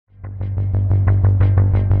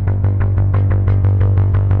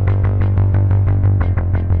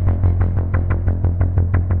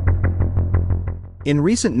In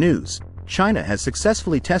recent news, China has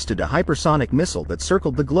successfully tested a hypersonic missile that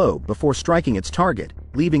circled the globe before striking its target,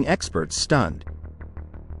 leaving experts stunned.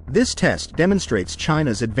 This test demonstrates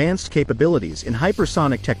China's advanced capabilities in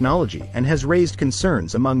hypersonic technology and has raised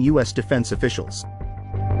concerns among U.S. defense officials.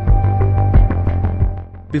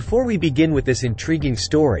 Before we begin with this intriguing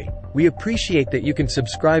story, we appreciate that you can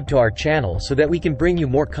subscribe to our channel so that we can bring you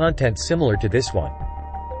more content similar to this one.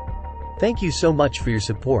 Thank you so much for your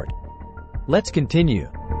support. Let's continue.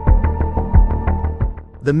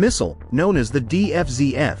 The missile, known as the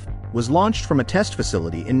DFZF, was launched from a test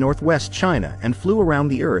facility in northwest China and flew around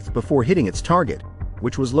the Earth before hitting its target,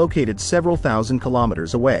 which was located several thousand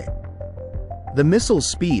kilometers away. The missile's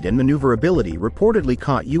speed and maneuverability reportedly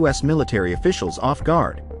caught U.S. military officials off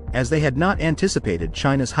guard, as they had not anticipated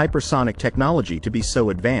China's hypersonic technology to be so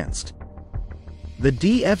advanced. The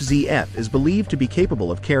DFZF is believed to be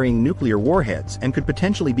capable of carrying nuclear warheads and could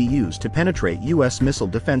potentially be used to penetrate U.S. missile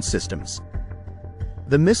defense systems.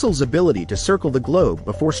 The missile's ability to circle the globe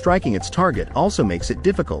before striking its target also makes it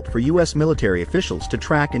difficult for U.S. military officials to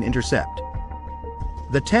track and intercept.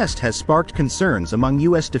 The test has sparked concerns among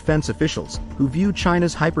U.S. defense officials, who view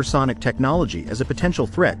China's hypersonic technology as a potential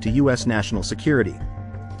threat to U.S. national security.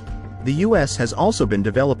 The U.S. has also been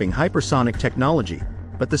developing hypersonic technology,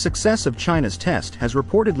 but the success of China's test has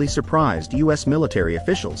reportedly surprised U.S. military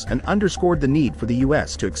officials and underscored the need for the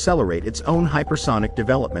U.S. to accelerate its own hypersonic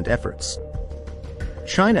development efforts.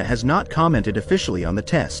 China has not commented officially on the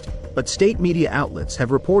test, but state media outlets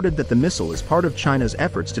have reported that the missile is part of China's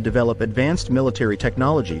efforts to develop advanced military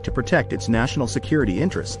technology to protect its national security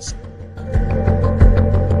interests.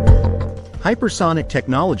 Hypersonic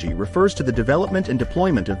technology refers to the development and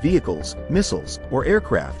deployment of vehicles, missiles, or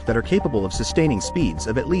aircraft that are capable of sustaining speeds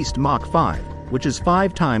of at least Mach 5, which is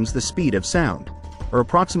 5 times the speed of sound, or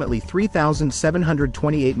approximately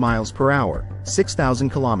 3,728 miles per hour, 6,000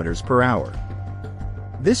 kilometers per hour.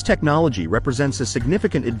 This technology represents a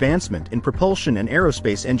significant advancement in propulsion and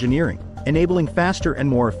aerospace engineering, enabling faster and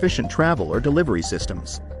more efficient travel or delivery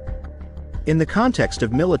systems. In the context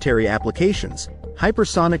of military applications,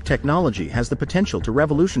 hypersonic technology has the potential to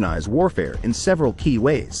revolutionize warfare in several key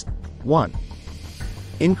ways. 1.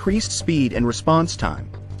 Increased speed and response time.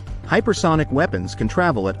 Hypersonic weapons can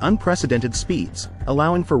travel at unprecedented speeds,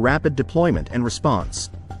 allowing for rapid deployment and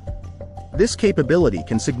response. This capability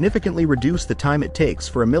can significantly reduce the time it takes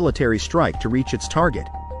for a military strike to reach its target,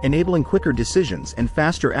 enabling quicker decisions and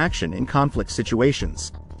faster action in conflict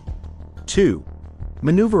situations. 2.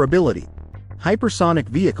 Maneuverability. Hypersonic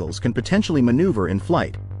vehicles can potentially maneuver in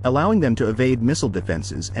flight, allowing them to evade missile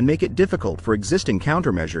defenses and make it difficult for existing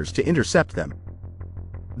countermeasures to intercept them.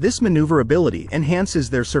 This maneuverability enhances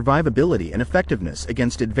their survivability and effectiveness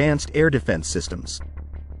against advanced air defense systems.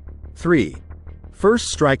 3. First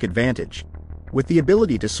strike advantage. With the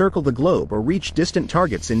ability to circle the globe or reach distant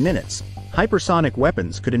targets in minutes, hypersonic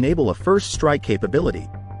weapons could enable a first strike capability,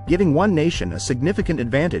 giving one nation a significant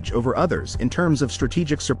advantage over others in terms of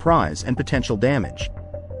strategic surprise and potential damage.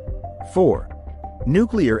 4.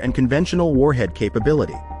 Nuclear and conventional warhead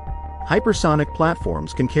capability. Hypersonic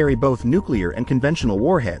platforms can carry both nuclear and conventional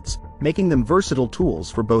warheads, making them versatile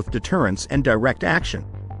tools for both deterrence and direct action.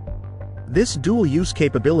 This dual-use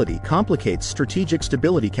capability complicates strategic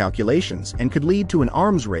stability calculations and could lead to an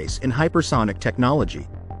arms race in hypersonic technology.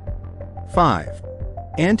 5.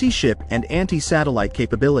 Anti-ship and anti-satellite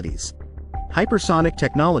capabilities. Hypersonic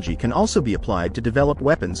technology can also be applied to develop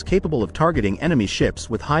weapons capable of targeting enemy ships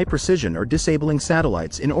with high precision or disabling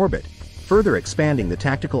satellites in orbit, further expanding the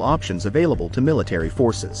tactical options available to military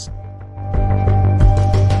forces.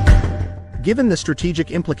 Given the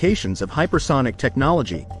strategic implications of hypersonic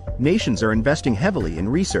technology, nations are investing heavily in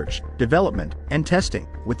research, development, and testing,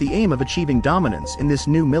 with the aim of achieving dominance in this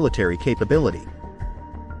new military capability.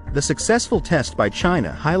 The successful test by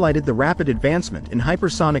China highlighted the rapid advancement in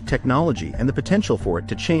hypersonic technology and the potential for it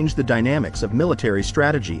to change the dynamics of military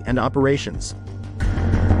strategy and operations.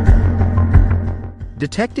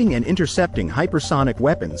 Detecting and intercepting hypersonic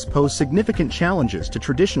weapons pose significant challenges to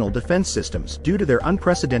traditional defense systems due to their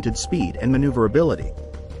unprecedented speed and maneuverability.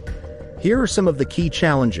 Here are some of the key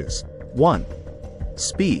challenges. 1.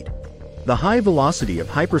 Speed. The high velocity of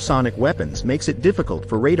hypersonic weapons makes it difficult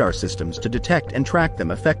for radar systems to detect and track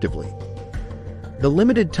them effectively. The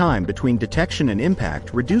limited time between detection and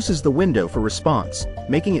impact reduces the window for response,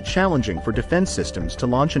 making it challenging for defense systems to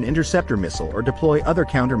launch an interceptor missile or deploy other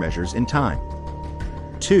countermeasures in time.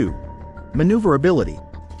 2. Maneuverability.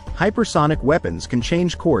 Hypersonic weapons can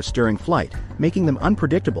change course during flight, making them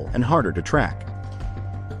unpredictable and harder to track.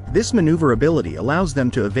 This maneuverability allows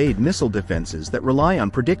them to evade missile defenses that rely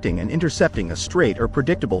on predicting and intercepting a straight or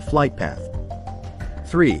predictable flight path.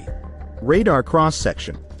 3. Radar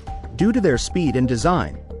cross-section. Due to their speed and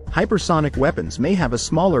design, hypersonic weapons may have a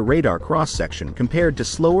smaller radar cross-section compared to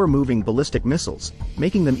slower-moving ballistic missiles,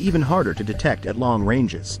 making them even harder to detect at long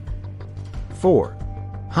ranges. 4.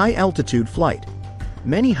 High-altitude flight.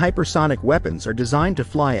 Many hypersonic weapons are designed to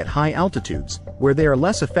fly at high altitudes, where they are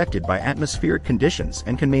less affected by atmospheric conditions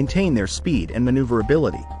and can maintain their speed and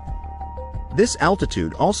maneuverability. This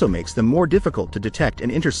altitude also makes them more difficult to detect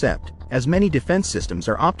and intercept, as many defense systems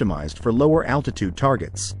are optimized for lower altitude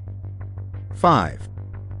targets. 5.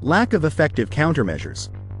 Lack of effective countermeasures.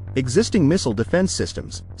 Existing missile defense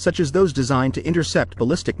systems, such as those designed to intercept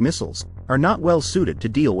ballistic missiles, are not well suited to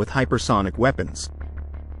deal with hypersonic weapons.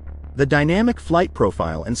 The dynamic flight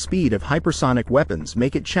profile and speed of hypersonic weapons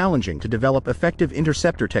make it challenging to develop effective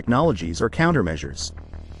interceptor technologies or countermeasures.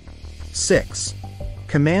 6.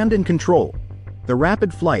 Command and control. The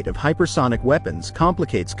rapid flight of hypersonic weapons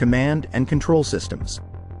complicates command and control systems.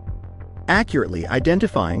 Accurately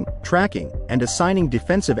identifying, tracking, and assigning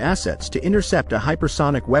defensive assets to intercept a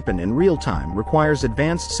hypersonic weapon in real time requires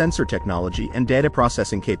advanced sensor technology and data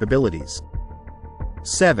processing capabilities.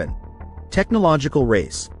 7. Technological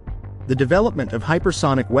race. The development of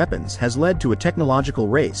hypersonic weapons has led to a technological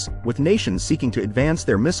race, with nations seeking to advance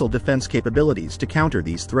their missile defense capabilities to counter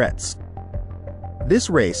these threats.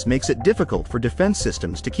 This race makes it difficult for defense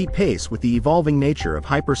systems to keep pace with the evolving nature of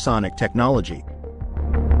hypersonic technology.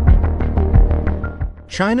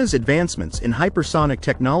 China's advancements in hypersonic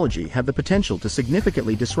technology have the potential to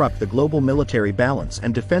significantly disrupt the global military balance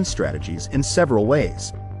and defense strategies in several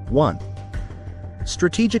ways. 1.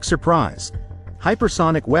 Strategic surprise.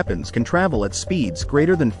 Hypersonic weapons can travel at speeds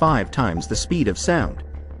greater than 5 times the speed of sound,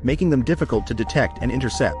 making them difficult to detect and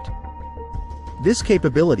intercept. This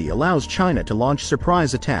capability allows China to launch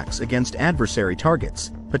surprise attacks against adversary targets,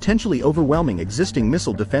 potentially overwhelming existing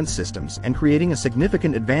missile defense systems and creating a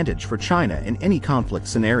significant advantage for China in any conflict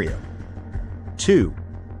scenario. 2.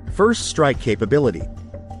 First strike capability.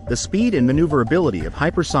 The speed and maneuverability of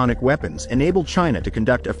hypersonic weapons enable China to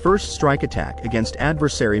conduct a first strike attack against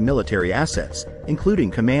adversary military assets, including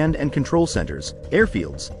command and control centers,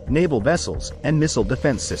 airfields, naval vessels, and missile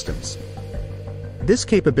defense systems. This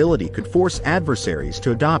capability could force adversaries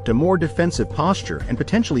to adopt a more defensive posture and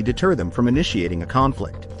potentially deter them from initiating a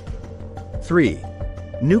conflict. 3.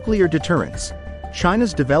 Nuclear deterrence.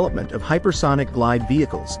 China's development of hypersonic glide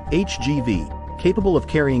vehicles, HGV, capable of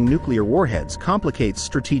carrying nuclear warheads complicates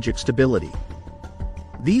strategic stability.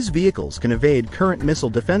 These vehicles can evade current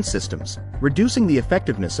missile defense systems, reducing the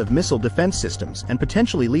effectiveness of missile defense systems and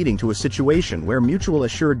potentially leading to a situation where mutual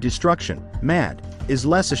assured destruction, MAD, is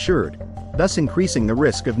less assured, thus increasing the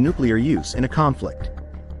risk of nuclear use in a conflict.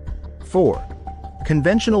 4.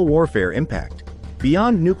 Conventional warfare impact.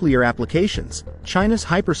 Beyond nuclear applications, China's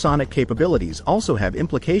hypersonic capabilities also have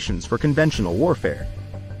implications for conventional warfare.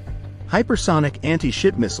 Hypersonic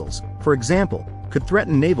anti-ship missiles, for example, could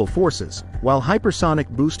threaten naval forces, while hypersonic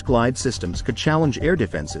boost glide systems could challenge air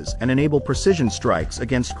defenses and enable precision strikes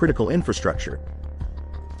against critical infrastructure.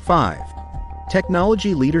 5.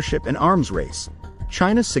 Technology leadership and arms race.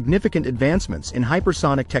 China's significant advancements in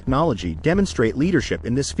hypersonic technology demonstrate leadership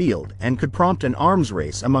in this field and could prompt an arms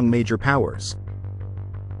race among major powers.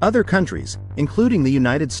 Other countries, including the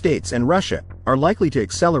United States and Russia, are likely to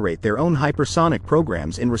accelerate their own hypersonic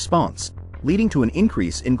programs in response, leading to an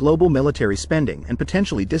increase in global military spending and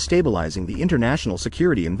potentially destabilizing the international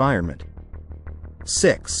security environment.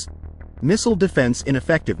 6. Missile defense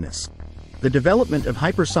ineffectiveness. The development of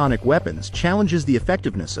hypersonic weapons challenges the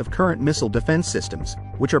effectiveness of current missile defense systems,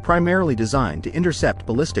 which are primarily designed to intercept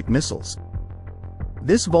ballistic missiles.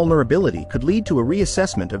 This vulnerability could lead to a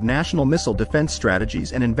reassessment of national missile defense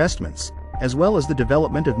strategies and investments, as well as the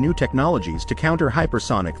development of new technologies to counter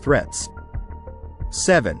hypersonic threats.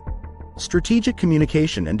 7. Strategic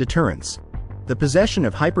communication and deterrence. The possession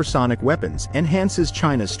of hypersonic weapons enhances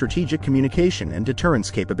China's strategic communication and deterrence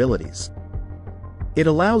capabilities. It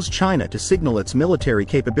allows China to signal its military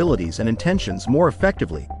capabilities and intentions more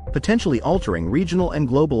effectively, potentially altering regional and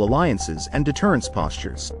global alliances and deterrence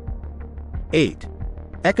postures. 8.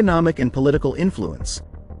 Economic and political influence.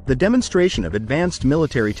 The demonstration of advanced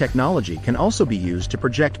military technology can also be used to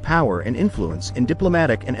project power and influence in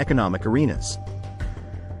diplomatic and economic arenas.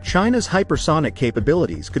 China's hypersonic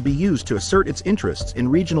capabilities could be used to assert its interests in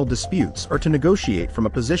regional disputes or to negotiate from a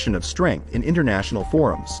position of strength in international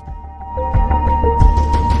forums.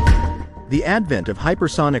 The advent of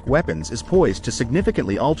hypersonic weapons is poised to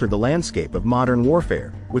significantly alter the landscape of modern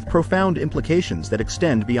warfare, with profound implications that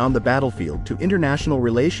extend beyond the battlefield to international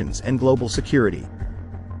relations and global security.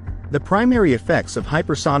 The primary effects of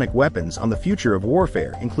hypersonic weapons on the future of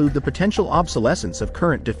warfare include the potential obsolescence of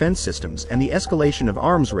current defense systems and the escalation of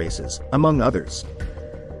arms races, among others.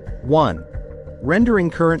 1. Rendering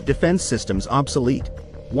current defense systems obsolete.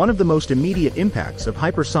 One of the most immediate impacts of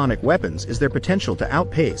hypersonic weapons is their potential to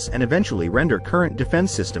outpace and eventually render current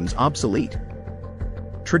defense systems obsolete.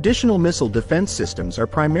 Traditional missile defense systems are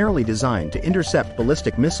primarily designed to intercept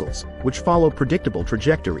ballistic missiles, which follow predictable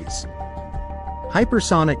trajectories.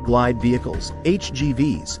 Hypersonic glide vehicles,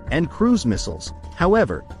 HGVs, and cruise missiles,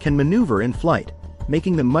 however, can maneuver in flight,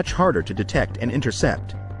 making them much harder to detect and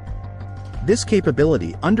intercept. This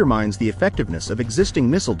capability undermines the effectiveness of existing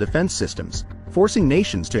missile defense systems, forcing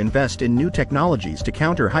nations to invest in new technologies to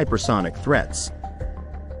counter hypersonic threats.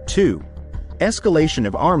 2. Escalation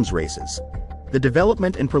of arms races. The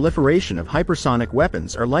development and proliferation of hypersonic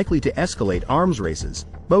weapons are likely to escalate arms races,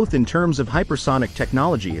 both in terms of hypersonic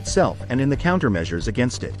technology itself and in the countermeasures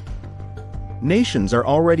against it. Nations are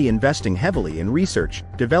already investing heavily in research,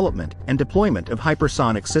 development, and deployment of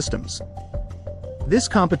hypersonic systems. This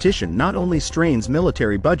competition not only strains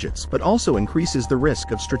military budgets but also increases the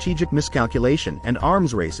risk of strategic miscalculation and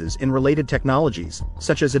arms races in related technologies,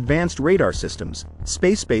 such as advanced radar systems,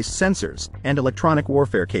 space-based sensors, and electronic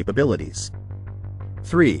warfare capabilities.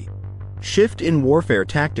 3. Shift in warfare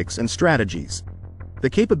tactics and strategies. The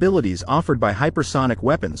capabilities offered by hypersonic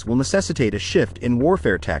weapons will necessitate a shift in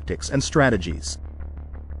warfare tactics and strategies.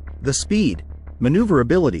 The speed,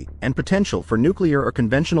 maneuverability, and potential for nuclear or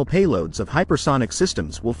conventional payloads of hypersonic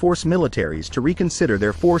systems will force militaries to reconsider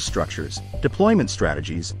their force structures, deployment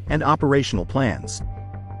strategies, and operational plans.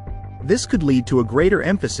 This could lead to a greater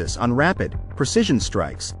emphasis on rapid, precision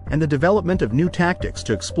strikes and the development of new tactics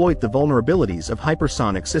to exploit the vulnerabilities of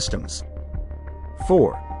hypersonic systems.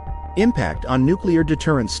 4. Impact on nuclear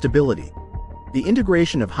deterrence stability. The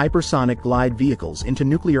integration of hypersonic glide vehicles into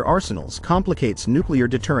nuclear arsenals complicates nuclear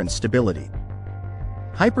deterrence stability.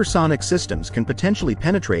 Hypersonic systems can potentially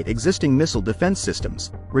penetrate existing missile defense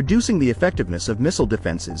systems, reducing the effectiveness of missile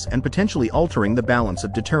defenses and potentially altering the balance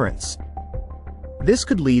of deterrence. This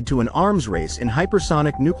could lead to an arms race in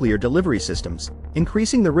hypersonic nuclear delivery systems,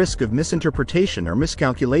 increasing the risk of misinterpretation or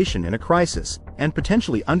miscalculation in a crisis, and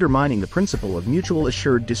potentially undermining the principle of mutual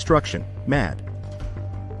assured destruction, MAD.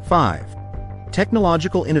 5.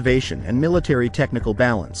 Technological innovation and military technical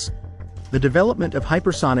balance. The development of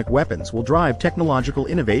hypersonic weapons will drive technological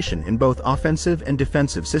innovation in both offensive and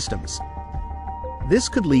defensive systems. This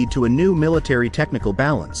could lead to a new military technical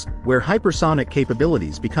balance, where hypersonic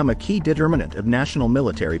capabilities become a key determinant of national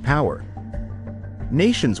military power.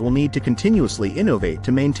 Nations will need to continuously innovate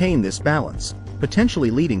to maintain this balance,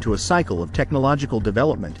 potentially leading to a cycle of technological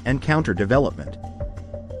development and counter-development.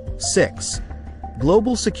 6.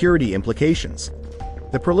 Global security implications.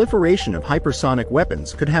 The proliferation of hypersonic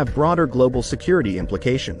weapons could have broader global security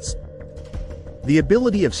implications. The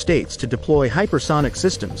ability of states to deploy hypersonic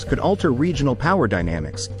systems could alter regional power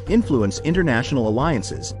dynamics, influence international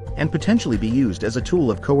alliances, and potentially be used as a tool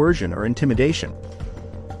of coercion or intimidation.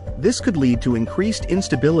 This could lead to increased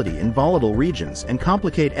instability in volatile regions and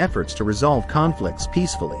complicate efforts to resolve conflicts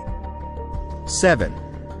peacefully. 7.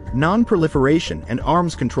 Non-proliferation and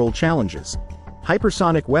arms control challenges.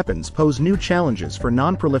 Hypersonic weapons pose new challenges for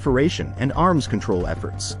non-proliferation and arms control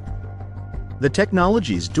efforts. The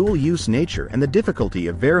technology's dual-use nature and the difficulty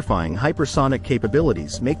of verifying hypersonic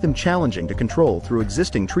capabilities make them challenging to control through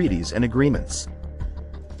existing treaties and agreements.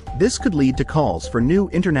 This could lead to calls for new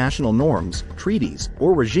international norms, treaties,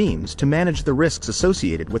 or regimes to manage the risks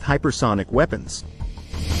associated with hypersonic weapons.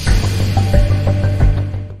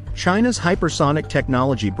 China's hypersonic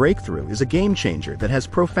technology breakthrough is a game-changer that has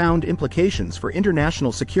profound implications for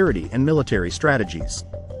international security and military strategies.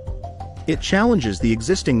 It challenges the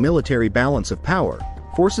existing military balance of power,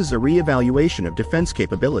 forces a re-evaluation of defense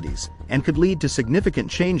capabilities, and could lead to significant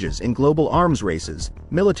changes in global arms races,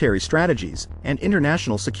 military strategies, and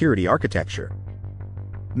international security architecture.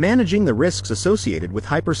 Managing the risks associated with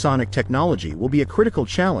hypersonic technology will be a critical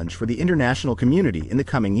challenge for the international community in the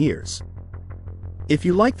coming years. If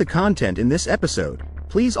you like the content in this episode,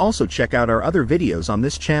 please also check out our other videos on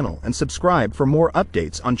this channel and subscribe for more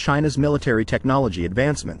updates on China's military technology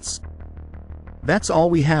advancements. That's all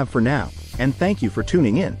we have for now, and thank you for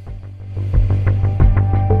tuning in.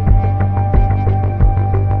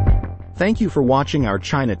 Thank you for watching our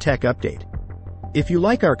China Tech Update. If you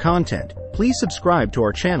like our content, please subscribe to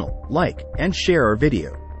our channel, like, and share our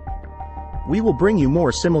video. We will bring you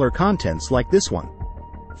more similar contents like this one.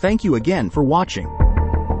 Thank you again for watching.